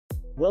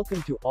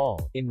Welcome to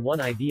All-in-One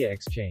Idea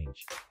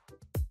Exchange.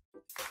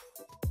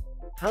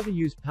 How to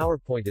use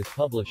PowerPoint as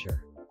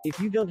Publisher. If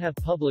you don't have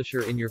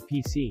Publisher in your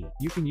PC,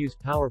 you can use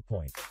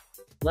PowerPoint.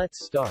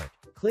 Let's start.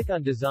 Click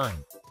on Design.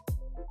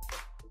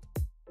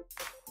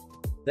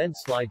 Then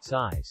Slide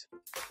Size.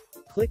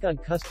 Click on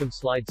Custom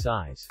Slide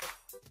Size.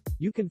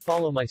 You can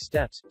follow my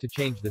steps to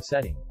change the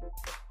setting.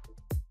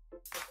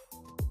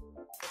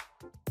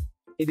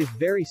 It is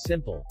very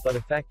simple, but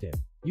effective.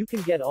 You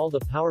can get all the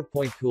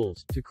PowerPoint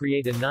tools to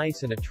create a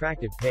nice and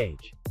attractive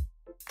page.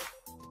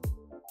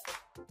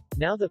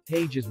 Now the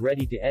page is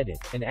ready to edit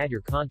and add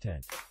your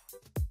content.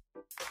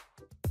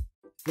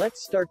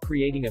 Let's start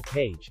creating a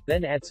page,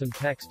 then add some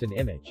text and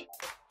image.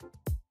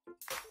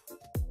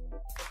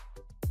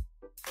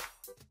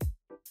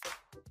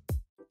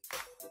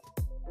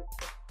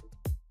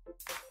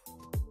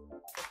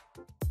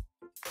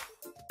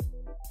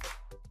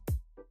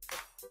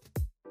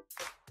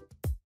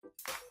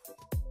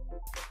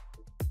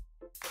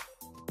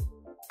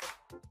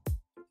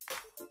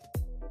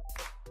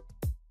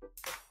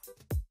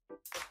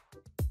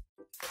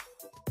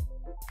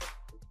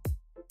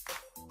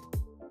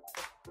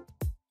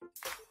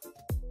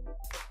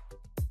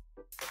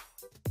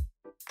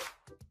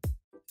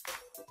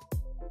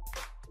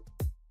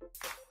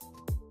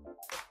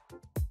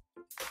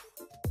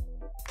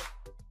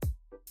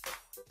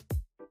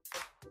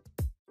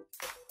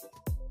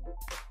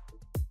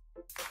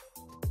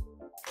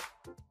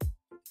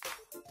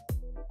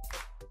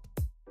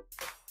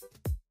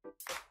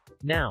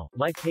 Now,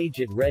 my page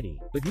is ready,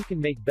 but you can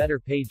make better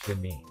page than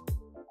me.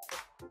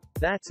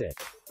 That's it.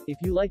 If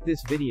you like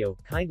this video,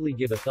 kindly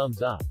give a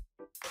thumbs up.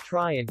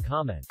 Try and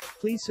comment.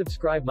 Please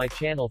subscribe my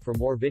channel for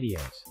more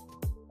videos.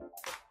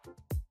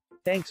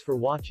 Thanks for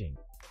watching.